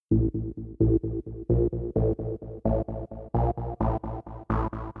Welcome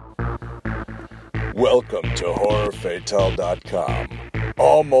to HorrorFatale.com,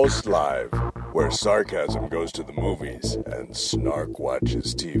 almost live, where sarcasm goes to the movies and snark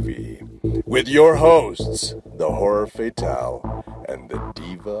watches TV. With your hosts, the Horror Fatale and the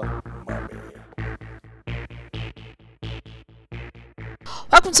Diva Mummy.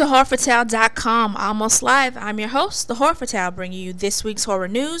 Welcome to HorrorFatale.com, almost live. I'm your host, the Horror Fatale, bringing you this week's horror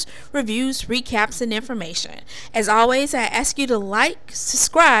news, reviews, recaps, and information. As always, I ask you to like,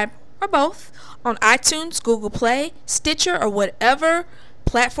 subscribe, or both, on iTunes, Google Play, Stitcher, or whatever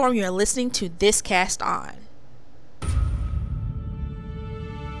platform you're listening to this cast on.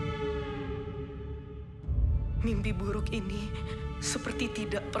 Mimpi buruk ini seperti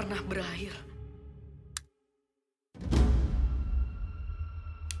tidak pernah berakhir.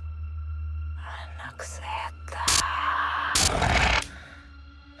 Anak setan.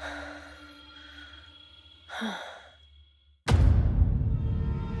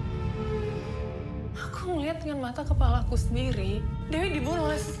 Aku melihat dengan mata kepalaku sendiri, Dewi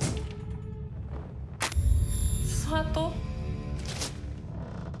dibunuh oleh sesuatu.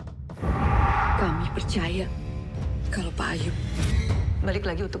 Kami percaya kalau Pak Ayub Balik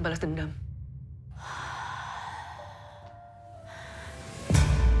lagi untuk balas dendam.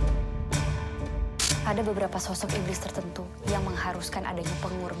 Ada beberapa sosok iblis tertentu yang mengharuskan adanya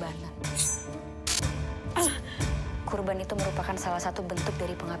pengorbanan. Kurban itu merupakan salah satu bentuk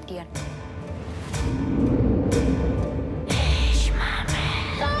dari pengabdian.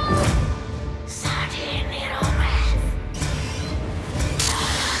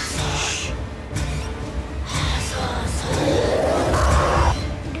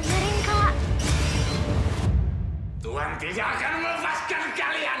 Dengerin, Kak. Tuhan tidak akan melepaskan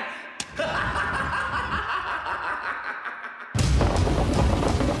kalian.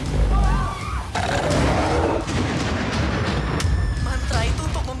 Mantra itu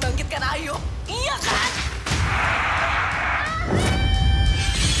untuk membangkitkan Ayub. Iya kan?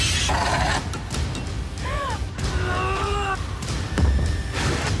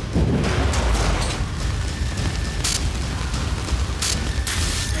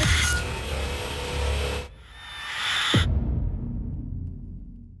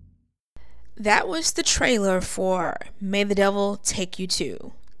 That was the trailer for May the Devil Take You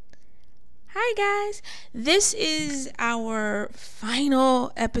To. Hi guys, this is our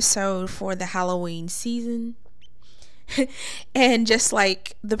final episode for the Halloween season. And just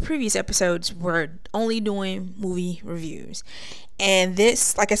like the previous episodes, we're only doing movie reviews. And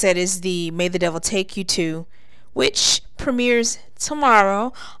this, like I said, is the May the Devil Take You To, which premieres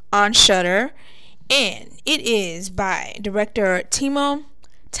tomorrow on Shudder. And it is by director Timo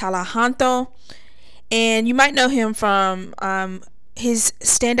Takahashi, and you might know him from his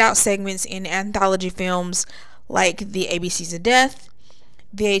standout segments in anthology films like The ABCs of Death,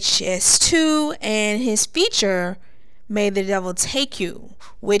 VHS 2, and his feature May the Devil Take You,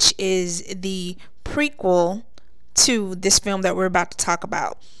 which is the prequel to this film that we're about to talk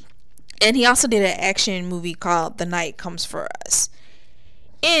about. And he also did an action movie called The Night Comes For Us.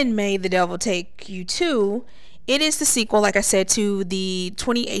 In May the Devil Take You To, it is the sequel, like I said, to the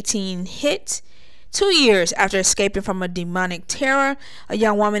 2018 hit. 2 years after escaping from a demonic terror, a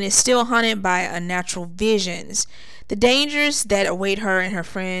young woman is still haunted by unnatural visions. The dangers that await her and her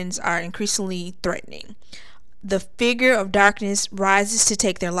friends are increasingly threatening. The figure of darkness rises to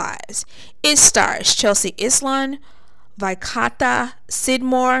take their lives. It stars Chelsea Islan, Vaikata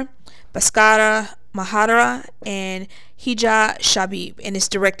Sidmore, Bhaskara Mahadra, and Hija Shabib, and it's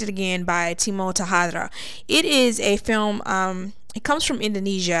directed again by Timo Takahashi. It is a film, it comes from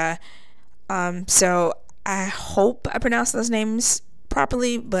Indonesia, so I hope I pronounced those names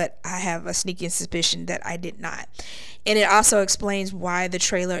properly, but I have a sneaking suspicion that I did not. And it also explains why the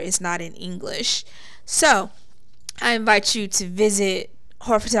trailer is not in English. So I invite you to visit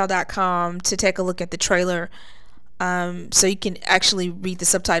HorrorFatale.com to take a look at the trailer, so you can actually read the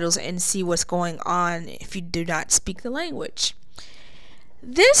subtitles and see what's going on if you do not speak the language.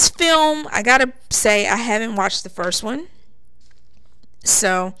 This film, I gotta say, I haven't watched the first one,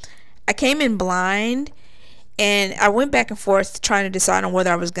 so I came in blind, and I went back and forth trying to decide on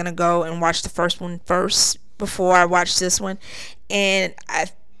whether I was gonna go and watch the first one first before I watched this one. And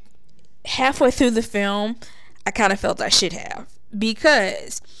halfway through the film, I kind of felt I should have,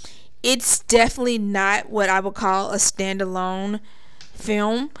 because it's definitely not what I would call a standalone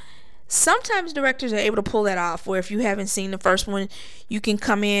film. Sometimes directors are able to pull that off, where if you haven't seen the first one, you can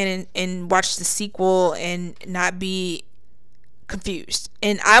come in and watch the sequel and not be confused.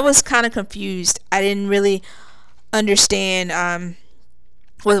 And I was kind of confused. I didn't really understand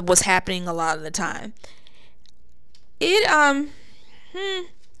what was happening a lot of the time.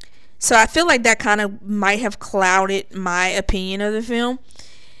 So I feel like that kind of might have clouded my opinion of the film.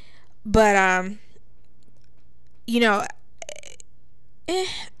 But you know,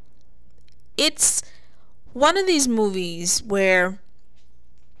 it's one of these movies where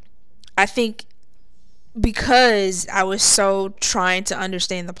I think because I was so trying to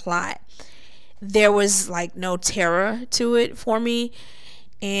understand the plot, there was like no terror to it for me.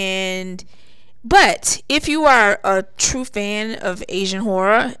 But if you are a true fan of Asian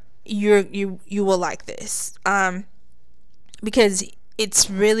horror, you will like this, because it's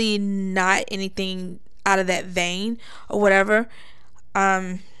really not anything out of that vein or whatever.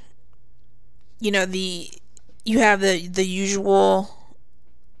 You know, you have the usual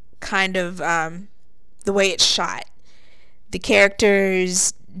kind of the way it's shot. The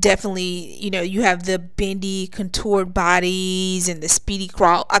characters definitely, you know, you have the bendy, contoured bodies and the speedy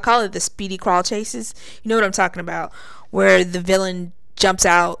crawl. I call it the speedy crawl chases. You know what I'm talking about, where the villain jumps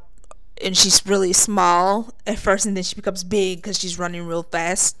out and she's really small at first, and then she becomes big because she's running real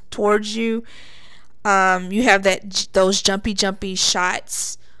fast towards you. You have those jumpy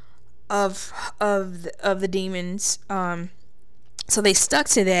shots of the demons. So they stuck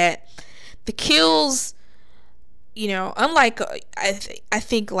to that. The kills, you know, unlike I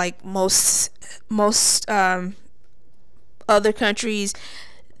think like most other countries,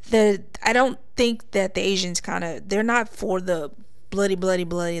 I don't think that the Asians they're not for the bloody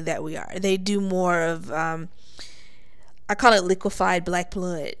that we are. They do more of I call it liquefied black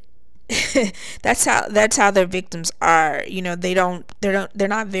blood. that's how their victims are. You know, they're not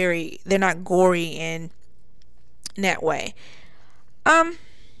gory in that way.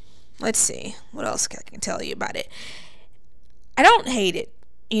 Let's see what else I can tell you about it. I don't hate it,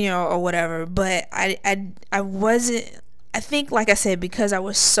 you know, or whatever, but I think, like I said, because I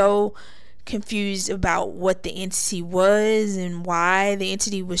was so confused about what the entity was and why the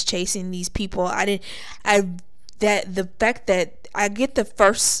entity was chasing these people, the fact that I get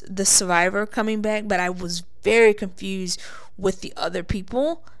the survivor coming back, but I was very confused with the other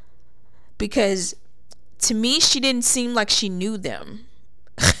people, because to me she didn't seem like she knew them.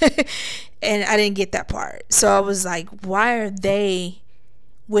 And I didn't get that part. So I was like, why are they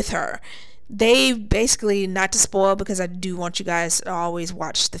with her? They basically, not to spoil, because I do want you guys to always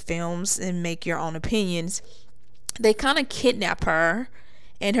watch the films and make your own opinions, they kind of kidnap her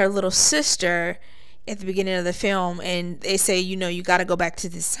and her little sister at the beginning of the film, and they say, you know, you got to go back to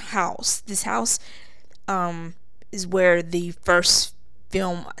this house. This house is where the first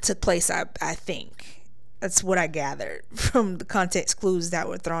film took place, I think. That's what I gathered from the context clues that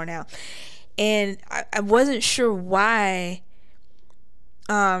were thrown out. And I wasn't sure why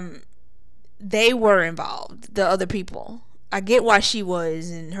they were involved, the other people. I get why she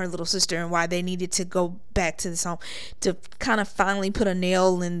was and her little sister, and why they needed to go back to this home to kind of finally put a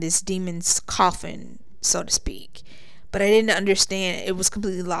nail in this demon's coffin, so to speak. But I didn't understand. It was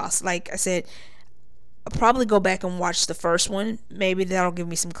completely lost. Like I said, I'll probably go back and watch the first one. Maybe that'll give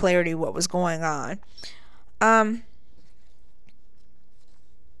me some clarity what was going on.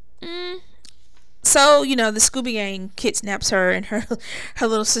 So, you know, the Scooby Gang kidnaps her and her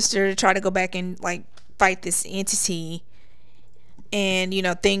little sister to try to go back and like fight this entity, and you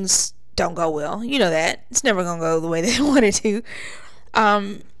know, things don't go well. You know that it's never gonna go the way they wanted to.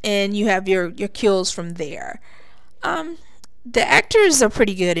 And you have your kills from there. The actors are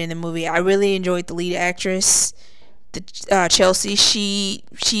pretty good in the movie. I really enjoyed the lead actress, Chelsea. She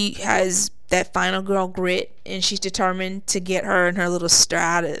has that final girl grit, and she's determined to get her and her little sister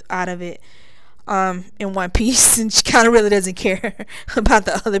out of it in one piece, and she kind of really doesn't care about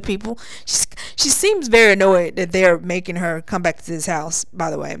the other people. She seems very annoyed that they're making her come back to this house, by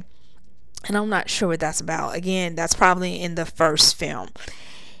the way, and I'm not sure what that's about. Again, that's probably in the first film.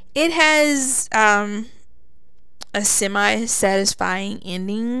 It has a semi-satisfying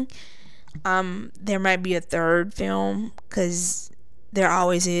ending. There might be a third film, because there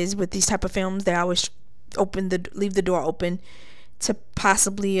always is with these type of films. They always leave the door open to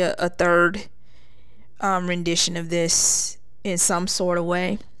possibly a third rendition of this in some sort of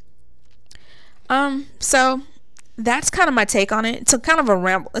way. So that's kind of my take on it. It's kind of a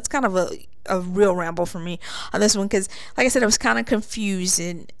ramble. It's kind of a real ramble for me on this one, because like I said, I was kind of confused,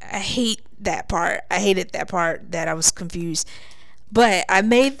 and I hate that part. I hated that part, that I was confused. But I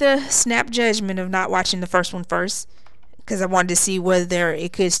made the snap judgment of not watching the first one first, because I wanted to see whether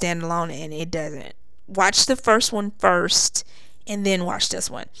it could stand alone, and it doesn't. Watch the first one first and then watch this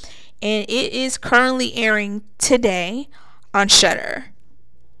one. And it is currently airing today on Shudder.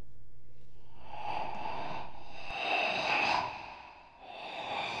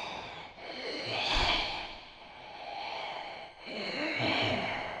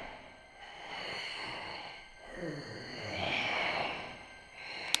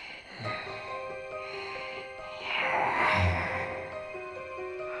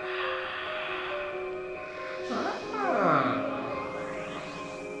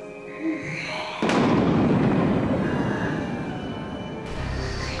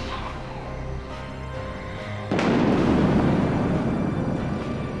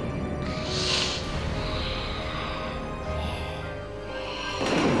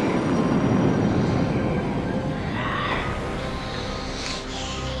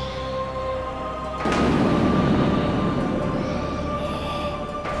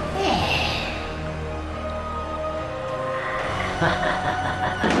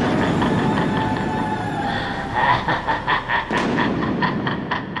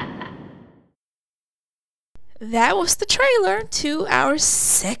 That was the trailer to our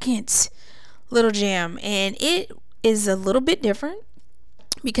second Little Jam, and it is a little bit different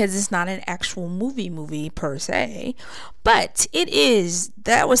because it's not an actual movie per se, but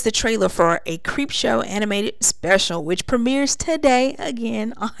that was the trailer for a Creepshow animated special, which premieres today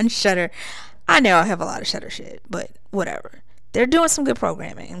again on Shudder. I know I have a lot of Shudder shit, but whatever. They're doing some good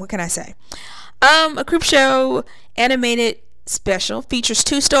programming. What can I say? A Creepshow animated special features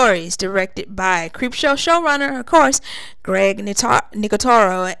 2 stories directed by Creepshow showrunner, of course, Greg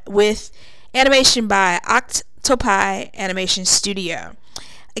Nicotero, with animation by Octopi Animation Studio.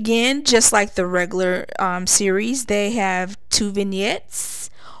 Again, just like the regular series, they have 2 vignettes,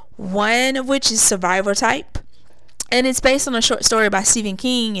 one of which is survivor type, and it's based on a short story by Stephen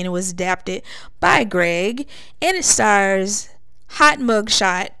King, and it was adapted by Greg, and it stars hot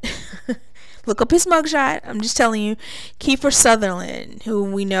mugshot look up his mugshot, I'm just telling you, Kiefer Sutherland, who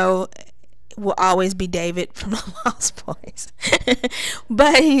we know will always be David from the Lost Boys.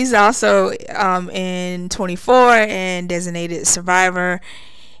 But he's also in 24 and Designated Survivor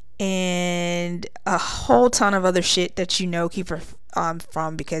and a whole ton of other shit that you know Kiefer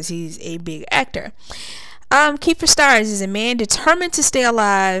from, because he's a big actor. Kiefer stars as a man determined to stay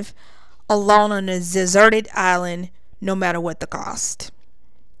alive alone on a deserted island no matter what the cost.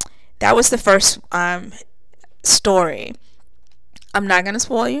 That was the first story. I'm not gonna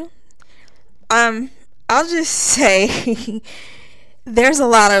spoil you. I'll just say there's a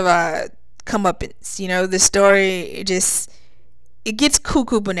lot of comeuppance. You know, the story it gets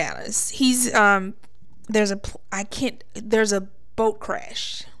cuckoo bananas. There's a boat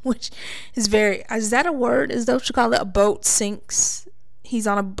crash, which is that a word? Is that what you call it? A boat sinks. He's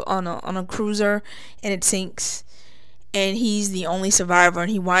on a cruiser and it sinks. And he's the only survivor,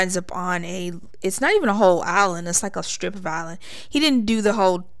 and he winds up on it's not even a whole island, it's like a strip of island. He didn't do the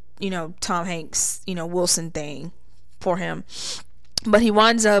whole, Tom Hanks, Wilson thing for him. But he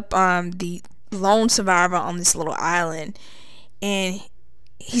winds up the lone survivor on this little island, and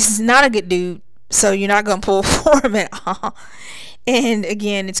he's not a good dude, so you're not going to pull for him at all. And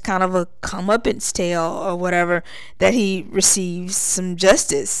again, it's kind of a comeuppance tale or whatever, that he receives some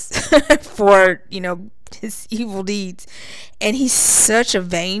justice for, his evil deeds. And he's such a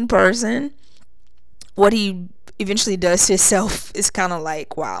vain person. What he eventually does to himself is kind of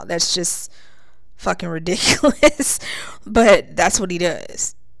like, wow, that's just fucking ridiculous. But that's what he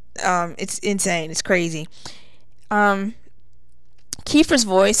does. It's insane. It's crazy. Kiefer's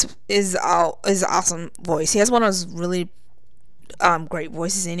voice is awesome voice. He has one of those really great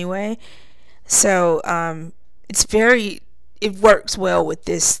voices anyway. So it works well with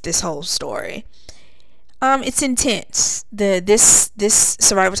this whole story. It's intense. This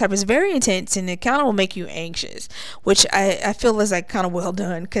survival type is very intense, and it kind of will make you anxious, which I feel is like kind of well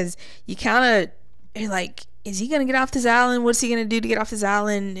done, because you kind of are like, is he gonna get off this island? What's he gonna do to get off this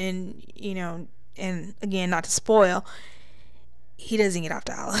island? And and again, not to spoil, he doesn't get off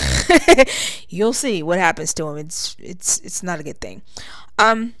the island. You'll see what happens to him. It's not a good thing.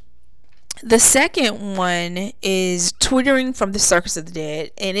 The second one is Twittering from the Circus of the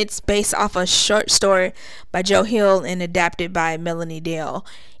Dead, and it's based off a short story by Joe Hill and adapted by Melanie Dale.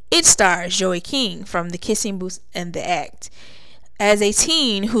 It stars Joey King from The Kissing Booth and The Act as a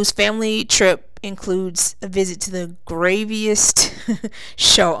teen whose family trip includes a visit to the graviest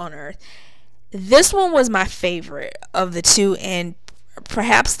show on earth. This one was my favorite of the two, and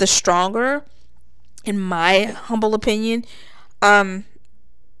perhaps the stronger, in my humble opinion.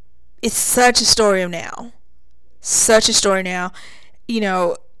 It's such a story now.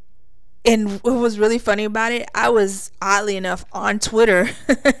 And what was really funny about it, I was oddly enough on Twitter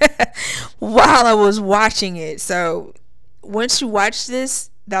while I was watching it. So once you watch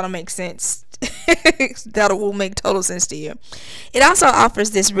this, that'll make sense. That will make total sense to you. It also offers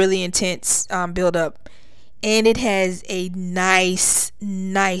this really intense build up, and it has a nice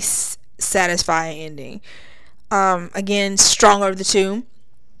satisfying ending. Again, stronger of the two.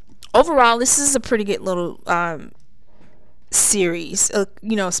 Overall, this is a pretty good little series,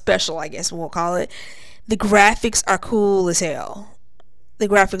 special, I guess we'll call it. The graphics are cool as hell. The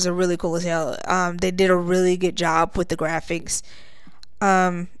graphics are really cool as hell. They did a really good job with the graphics.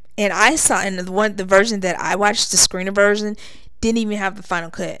 And I saw in the version that I watched, the screener version, didn't even have the final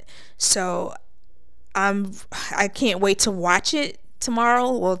cut. So I can't wait to watch it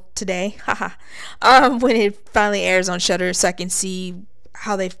tomorrow. Well, today, when it finally airs on Shudder, so I can see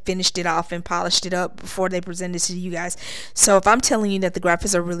how they finished it off and polished it up before they present it to you guys. So if I'm telling you that the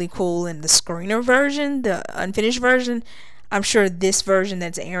graphics are really cool in the screener version, the unfinished version, I'm sure this version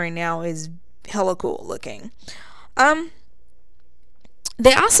that's airing now is hella cool looking.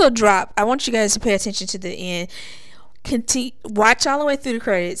 They also drop, I want you guys to pay attention to the end. Watch all the way through the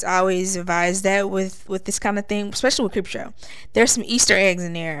credits. I always advise that with this kind of thing, especially with Creepshow. There's some Easter eggs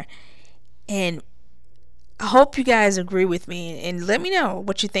in there, and I hope you guys agree with me and let me know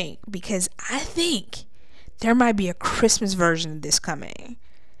what you think, because I think there might be a Christmas version of this coming.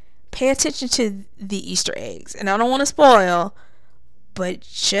 Pay attention to the Easter eggs, and I don't want to spoil, but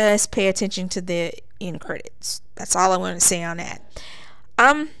just pay attention to the end credits. That's all I want to say on that.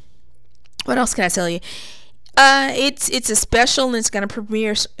 What else can I tell you? It's a special, and it's gonna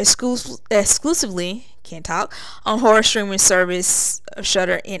premiere exclusively, can't talk, on horror streaming service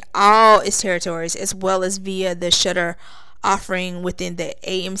Shudder in all its territories, as well as via the Shudder offering within the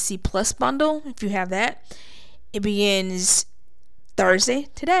AMC Plus bundle. If you have that, it begins Thursday,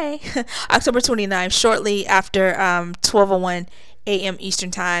 today, October 29th, shortly after 12:01 a.m.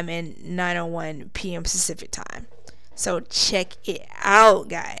 Eastern Time and 9:01 p.m. Pacific Time. So check it out,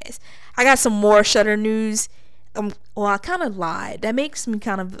 guys. I got some more Shudder news. Well, I kind of lied. That makes me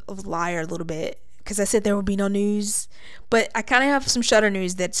kind of a liar a little bit, because I said there would be no news. But I kind of have some Shudder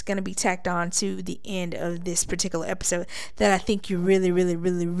news that's going to be tacked on to the end of this particular episode that I think you're really, really,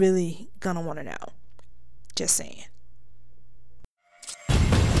 really, really going to want to know. Just saying.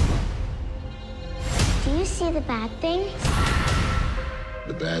 Do you see the bad things?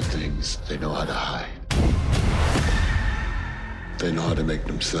 The bad things, they know how to hide. They know how to make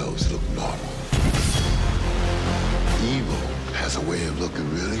themselves look normal. Evil has a way of looking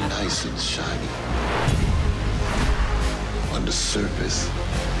really nice and shiny. On the surface,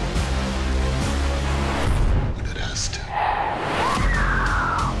 when it has to.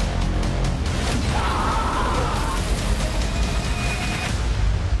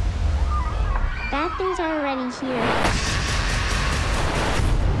 Bad things are already here.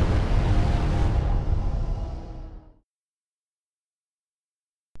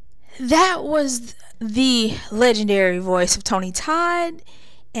 That was the legendary voice of Tony Todd,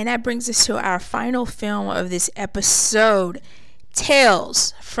 and that brings us to our final film of this episode,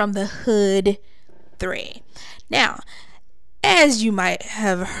 Tales from the Hood 3. Now, as you might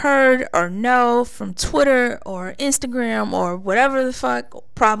have heard or know from Twitter or Instagram or whatever the fuck,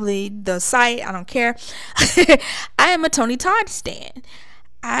 probably the site, I don't care, I am a Tony Todd stan.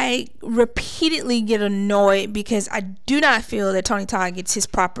 I repeatedly get annoyed because I do not feel that Tony Todd gets his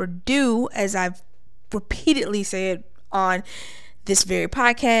proper due, as I've repeatedly said on this very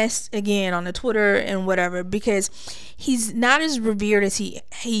podcast, again on the Twitter and whatever, because he's not as revered as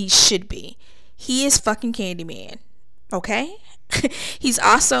he should be. He is fucking Candyman, okay? He's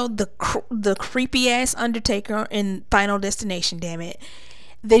also the creepy ass Undertaker in Final Destination, damn it.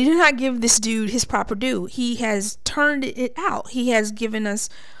 They do not give this dude his proper due. He has turned it out. He has given us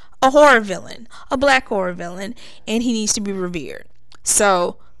a horror villain, a black horror villain, and he needs to be revered.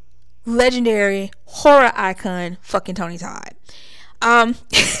 So, legendary horror icon, fucking Tony Todd.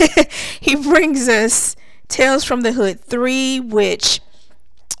 He brings us Tales from the Hood 3, which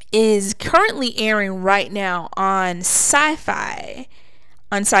is currently airing right now on Sci-Fi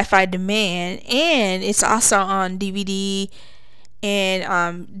Demand, and it's also on DVD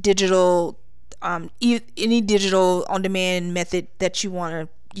and digital, any digital on demand method that you want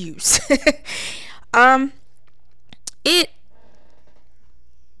to use.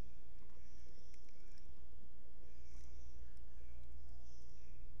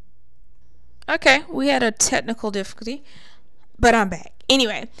 Okay, we had a technical difficulty, but I'm back.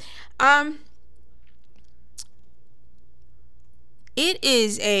 Anyway, it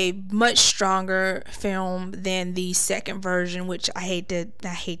is a much stronger film than the second version, which I hate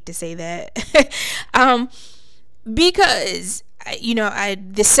to say that, because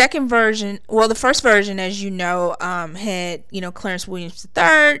the second version, well, the first version, as you know, had Clarence Williams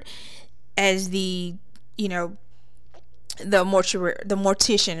III as the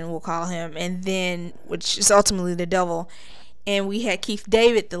mortician, we'll call him, and then, which is ultimately the devil, and we had Keith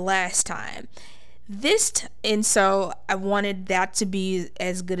David the last time. And so I wanted that to be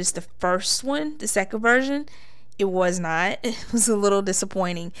as good as the first one, the second version. It was not. It was a little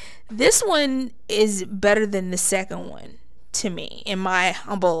disappointing. This one is better than the second one to me, in my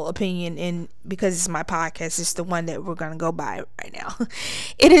humble opinion, and because it's my podcast, it's the one that we're going to go by right now.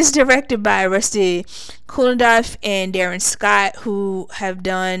 It is directed by Rusty Kulendorf and Darren Scott, who have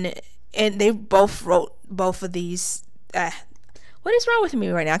done, and they both wrote both of these. What is wrong with me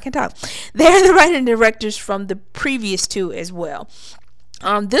right now? I can't talk. They're the writer and directors from the previous two as well.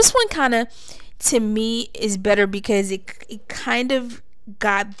 This one kind of, to me, is better because it kind of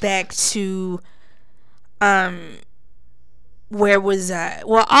got back to where was that?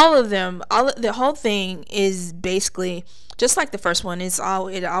 Well, all of them, the whole thing is basically just like the first one. It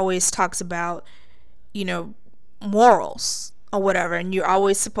always talks about, you know, morals or whatever, and you're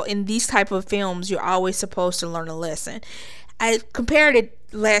always supposed, in these type of films, you're always supposed to learn a lesson. I compared it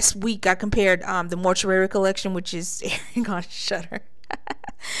last week. I compared the Mortuary Collection, which is airing on Shudder,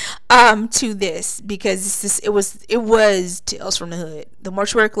 to this, because it was Tales from the Hood. The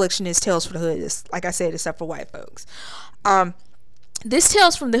Mortuary Collection is Tales from the Hood. It's, like I said, except for white folks. This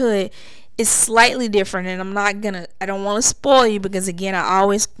Tales from the Hood is slightly different, and I don't want to spoil you, because again, I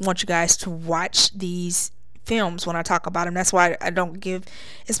always want you guys to watch these films when I talk about them. That's why I don't give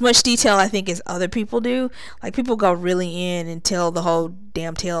as much detail, I think, as other people do. Like, people go really in and tell the whole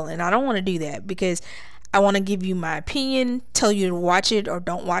damn tale, and I don't want to do that, because I want to give you my opinion, tell you to watch it or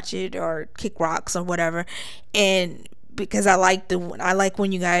don't watch it, or kick rocks or whatever. And because I like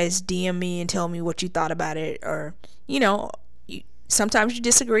when you guys DM me and tell me what you thought about it, or, you know, sometimes you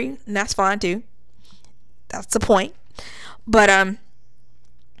disagree, and that's fine too. That's the point. But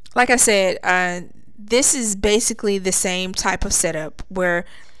like I said, this is basically the same type of setup where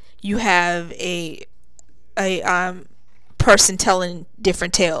you have a person telling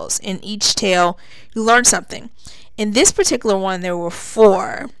different tales. In each tale, you learn something. In this particular one, there were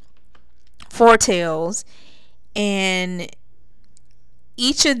four tales, and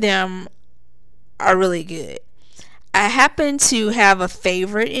each of them are really good. I happen to have a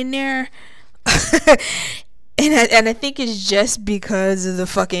favorite in there. And I think it's just because of the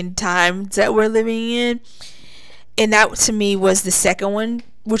fucking times that we're living in. And that, to me, was the second one,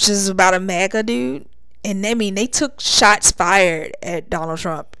 which is about a MAGA dude. And I mean, they took shots fired at Donald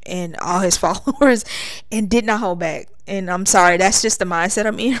Trump and all his followers and did not hold back. And I'm sorry, that's just the mindset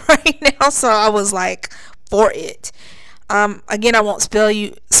I'm in right now. So I was like, for it. Again, I won't spoil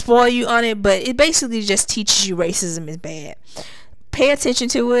you on it, but it basically just teaches you racism is bad. Pay attention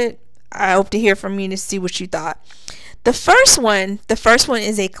to it. I hope to hear from you to see what you thought. The first one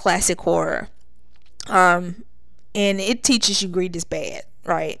is a classic horror. And it teaches you greed is bad,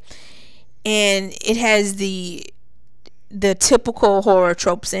 right? And it has the typical horror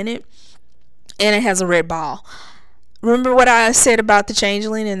tropes in it, and it has a red ball. Remember what I said about the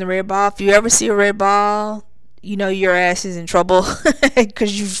Changeling and the red ball? If you ever see a red ball, you know your ass is in trouble,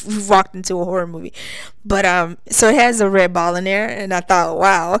 because you've walked into a horror movie. But so it has a red ball in there, and I thought,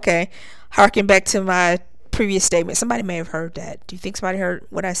 wow, okay, harken back to my previous statement. Somebody may have heard that. Do you think somebody heard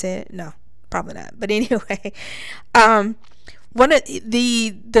what I said? No, probably not. But anyway, one of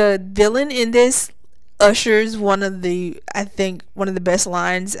the villain in this ushers one of the best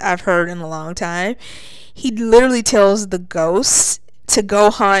lines I've heard in a long time. He literally tells the ghosts to go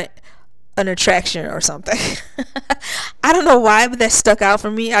hunt an attraction or something. I don't know why, but that stuck out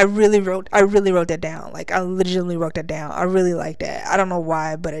for me. I really wrote that down. Like, I literally wrote that down. I really like that. I don't know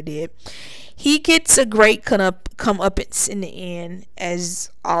why, but I did. He gets a great comeuppance in the end,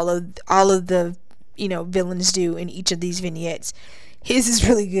 as all of the, you know, villains do in each of these vignettes. His is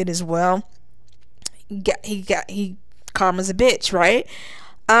really good as well. He karma's a bitch, right?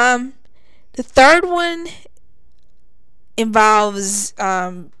 The third one involves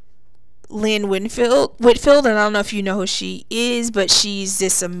Lynn Whitfield, and I don't know if you know who she is, but she's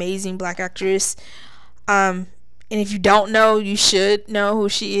this amazing black actress. And if you don't know, you should know who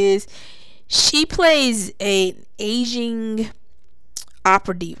she is. She plays an aging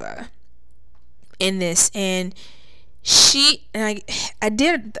opera diva in this, and I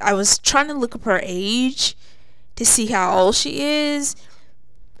was trying to look up her age to see how old she is.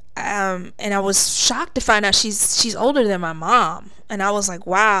 And I was shocked to find out she's older than my mom, and I was like,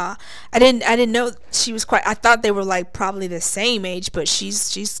 wow. I didn't know she was quite. I thought they were like probably the same age, but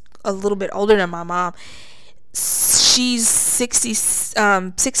she's a little bit older than my mom. She's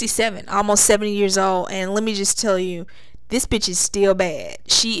 67, almost 70 years old, and let me just tell you, this bitch is still bad.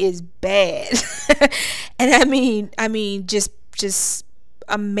 She is bad. And I mean just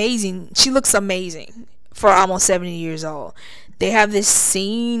amazing. She looks amazing for almost 70 years old. They have this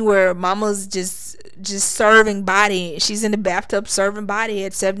scene where mama's just serving body. She's in the bathtub serving body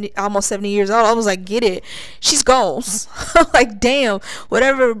at almost 70 years old. I was like, get it. She's goals. I'm like, damn,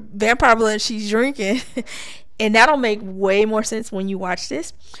 whatever vampire blood she's drinking. And that'll make way more sense when you watch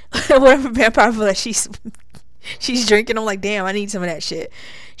this. Whatever vampire blood she's drinking, I'm like, damn, I need some of that shit.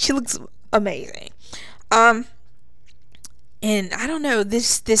 She looks amazing. And I don't know,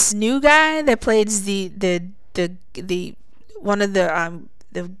 this new guy that plays the one of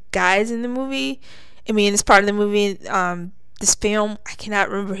the guys in the movie. I mean, it's part of the movie. This film, I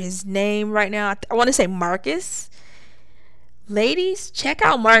cannot remember his name right now. I want to say Marcus. Ladies, check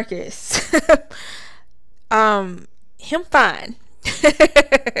out Marcus. him fine.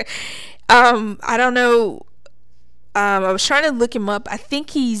 I don't know. I was trying to look him up. I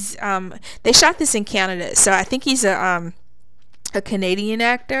think he's they shot this in Canada, so I think he's a Canadian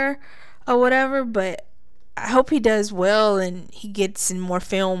actor or whatever, but I hope he does well and he gets in more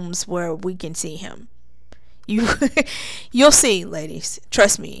films where we can see him. You'll see, ladies.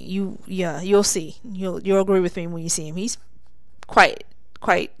 Trust me. You'll see. You'll agree with me when you see him. He's quite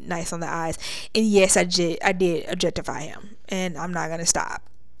nice on the eyes. And yes, I did objectify him, and I'm not gonna stop.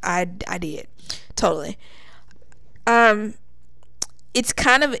 I did totally. It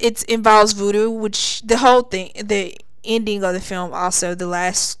involves voodoo, which the whole thing, the ending of the film, also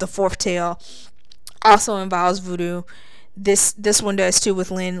the fourth tale, also involves voodoo. This one does too,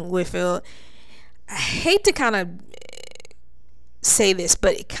 with Lynn Whitfield. I hate to kind of say this,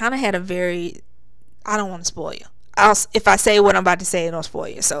 but it kind of had a very, I don't want to spoil you. If I say what I'm about to say, it'll spoil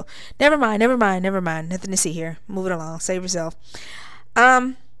you. So never mind. Nothing to see here. Move it along. Save yourself.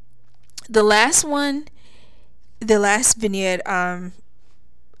 The last vignette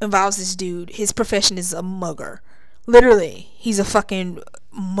involves this dude. His profession is a mugger. Literally, he's a fucking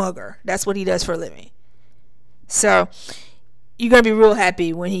mugger. That's what he does for a living. So you're gonna be real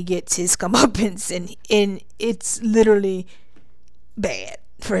happy when he gets his comeuppance, and it's literally bad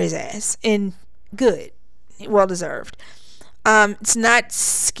for his ass, and good, well deserved. It's not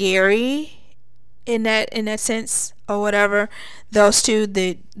scary in that sense or whatever. Those two,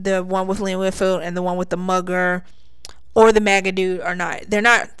 the one with Lynn Whitfield and the one with the mugger or the MAGA dude, they're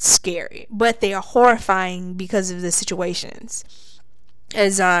not scary, but they are horrifying because of the situations,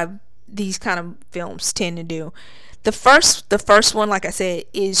 as these kind of films tend to do. The first one, like I said,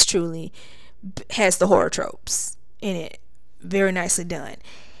 has the horror tropes in it, very nicely done.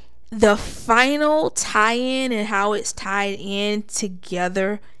 The final tie-in and how it's tied in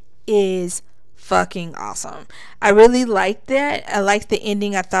together is fucking awesome. I really liked that. I liked the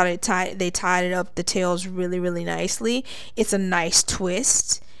ending. I thought they tied it up, the tales, really, really nicely. It's a nice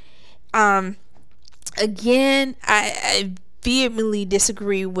twist. Again, I vehemently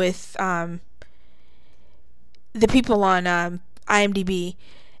disagree with the people on IMDb.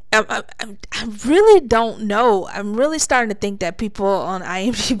 I really don't know. I'm really starting to think that people on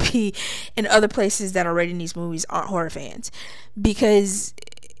IMDb and other places that are rating these movies aren't horror fans, because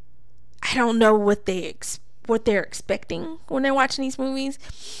I don't know what they're expecting when they're watching these movies.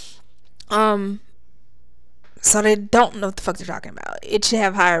 So they don't know what the fuck they're talking about. It should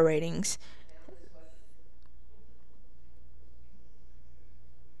have higher ratings.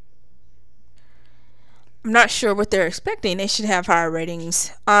 I'm not sure what they're expecting. They should have higher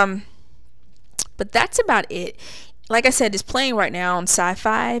ratings. But that's about it. Like I said, it's playing right now on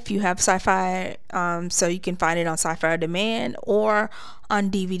Sci-Fi. If you have Sci-Fi, so you can find it on Sci-Fi on demand, or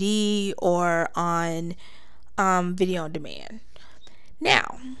on DVD, or on video on demand.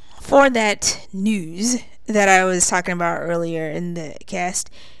 Now, for that news that I was talking about earlier in the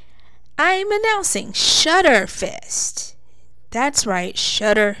cast, I'm announcing Shudderfest. That's right,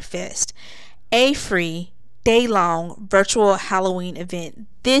 Shudderfest. A free day-long virtual Halloween event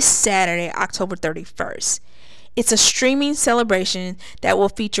this Saturday, October 31st. It's a streaming celebration that will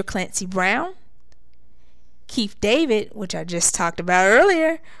feature Clancy Brown, Keith David, which I just talked about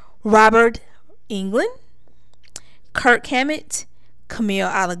earlier, Robert Englund, Kirk Hammett, Camille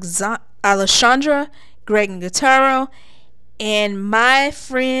Alexandra, Greg Nicotero, and my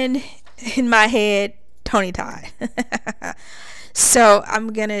friend in my head, Tony Todd. So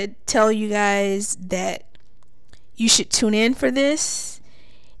I'm going to tell you guys that you should tune in for this.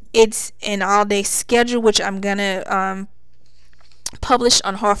 It's an all-day schedule, which I'm going to publish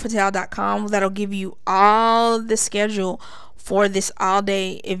on horrorfatale.com. That'll give you all the schedule for this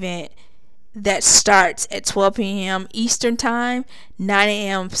all-day event that starts at 12 p.m. Eastern Time, 9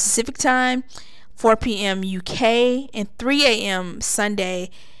 a.m. Pacific Time, 4 p.m. UK, and 3 a.m. Sunday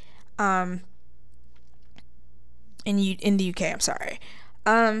in the UK. I'm sorry.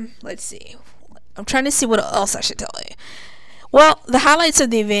 Let's see. I'm trying to see what else I should tell you. Well, the highlights of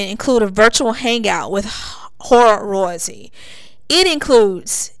the event include a virtual hangout with horror royalty. It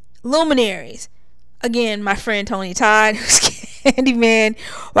includes luminaries. Again, my friend Tony Todd, who's Candyman,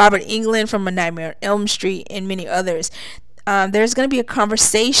 Robert Englund from A Nightmare on Elm Street, and many others. There's going to be a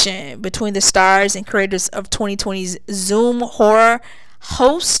conversation between the stars and creators of 2020's Zoom horror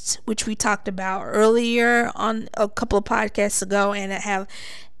hosts, which we talked about earlier on a couple of podcasts ago, and I have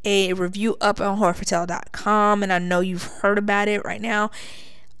a review up on horrorfatale.com, and I know you've heard about it right now.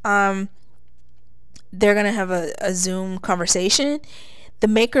 They're gonna have a Zoom conversation. The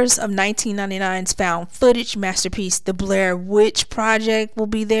makers of 1999's found footage masterpiece The Blair Witch Project will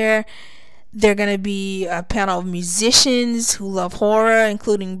be there. They're going to be a panel of musicians who love horror,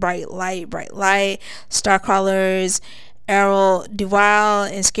 including Bright Light, Starcrawlers, Errol Duval,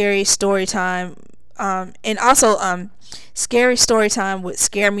 and Scary Storytime. And also Scary Storytime with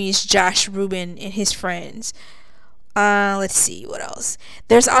Scare Me's Josh Rubin and his friends. Let's see what else.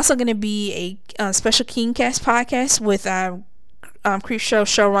 There's also going to be a special KingCast podcast with Creepshow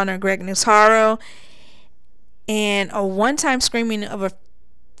showrunner Greg Nicotero, and a one-time screening of a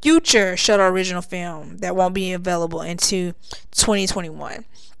future Shudder original film that won't be available into 2021.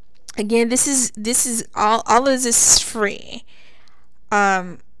 Again, this is all of this is free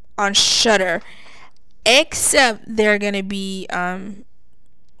on Shudder, except they're gonna be a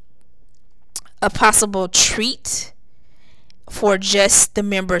possible treat for just the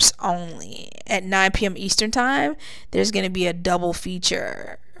members only. At 9 p.m. Eastern time, there's gonna be a double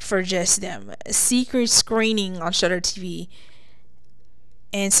feature for just them, a secret screening on Shudder TV.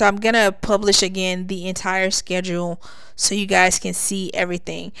 And so I'm going to publish again the entire schedule so you guys can see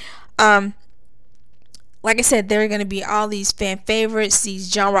everything. Like I said, there are going to be all these fan favorites,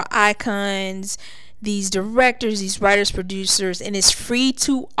 these genre icons, these directors, these writers, producers, and it's free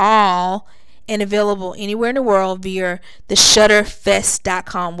to all and available anywhere in the world via the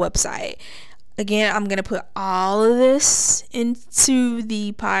shudderfest.com website. Again, I'm going to put all of this into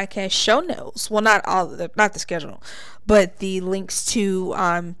the podcast show notes. Well, not the schedule, but the links to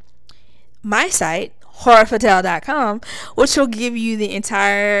my site, horrorfatale.com, which will give you the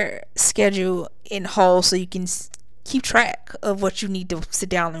entire schedule in whole so you can keep track of what you need to sit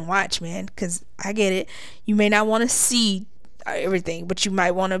down and watch, man. Because I get it. You may not want to see everything, but you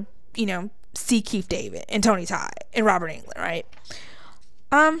might want to, see Keith David and Tony Todd and Robert Englund, right?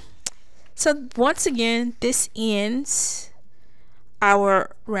 So once again, this ends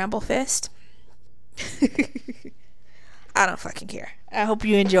our Ramble Fest. I don't fucking care. I hope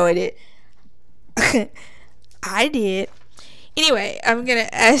you enjoyed it. I did. Anyway, I'm going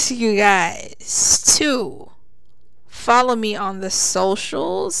to ask you guys to follow me on the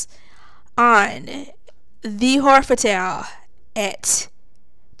socials on The Horror Fatale at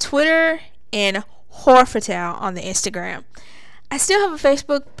Twitter and Horror Fatale on the Instagram. I still have a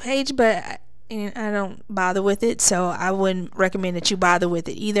Facebook page, but I don't bother with it, so I wouldn't recommend that you bother with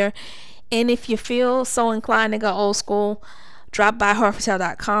it either. And if you feel so inclined to go old school, drop by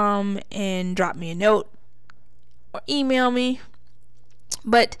horrorfatale.com and drop me a note or email me.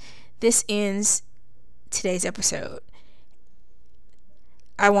 But this ends today's episode.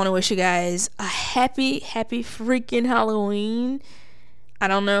 I want to wish you guys a happy freaking Halloween. I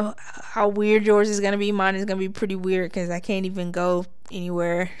don't know how weird yours is going to be. Mine is going to be pretty weird because I can't even go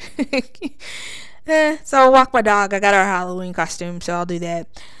anywhere. So I'll walk my dog. I got our Halloween costume, so I'll do that.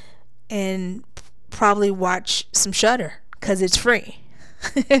 And probably watch some Shudder because it's free.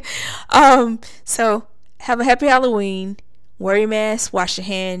 So have a happy Halloween. Wear your mask, wash your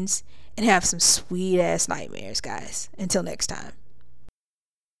hands, and have some sweet ass nightmares, guys. Until next time.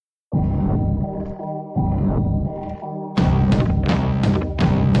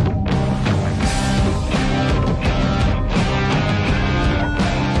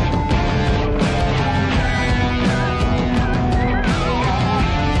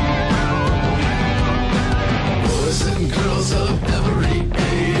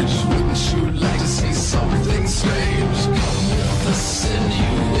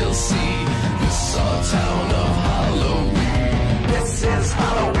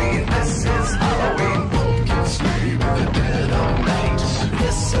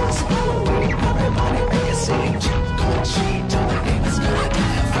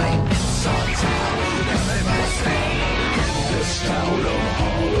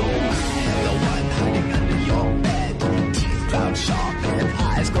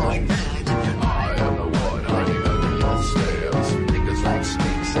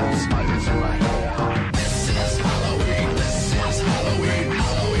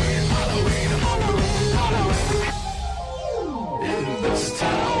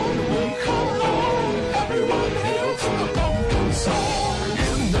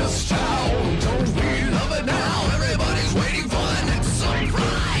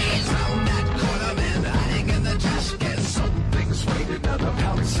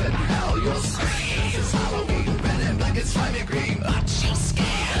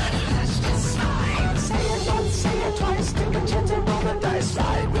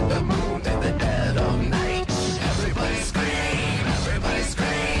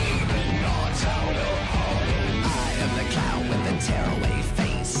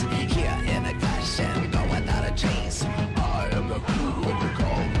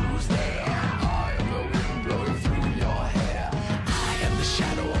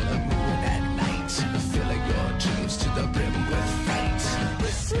 Shadow on the moon and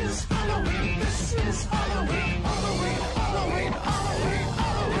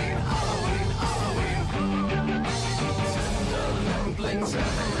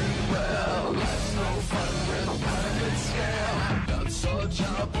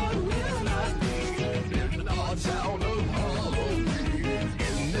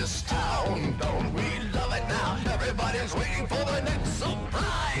looking for the next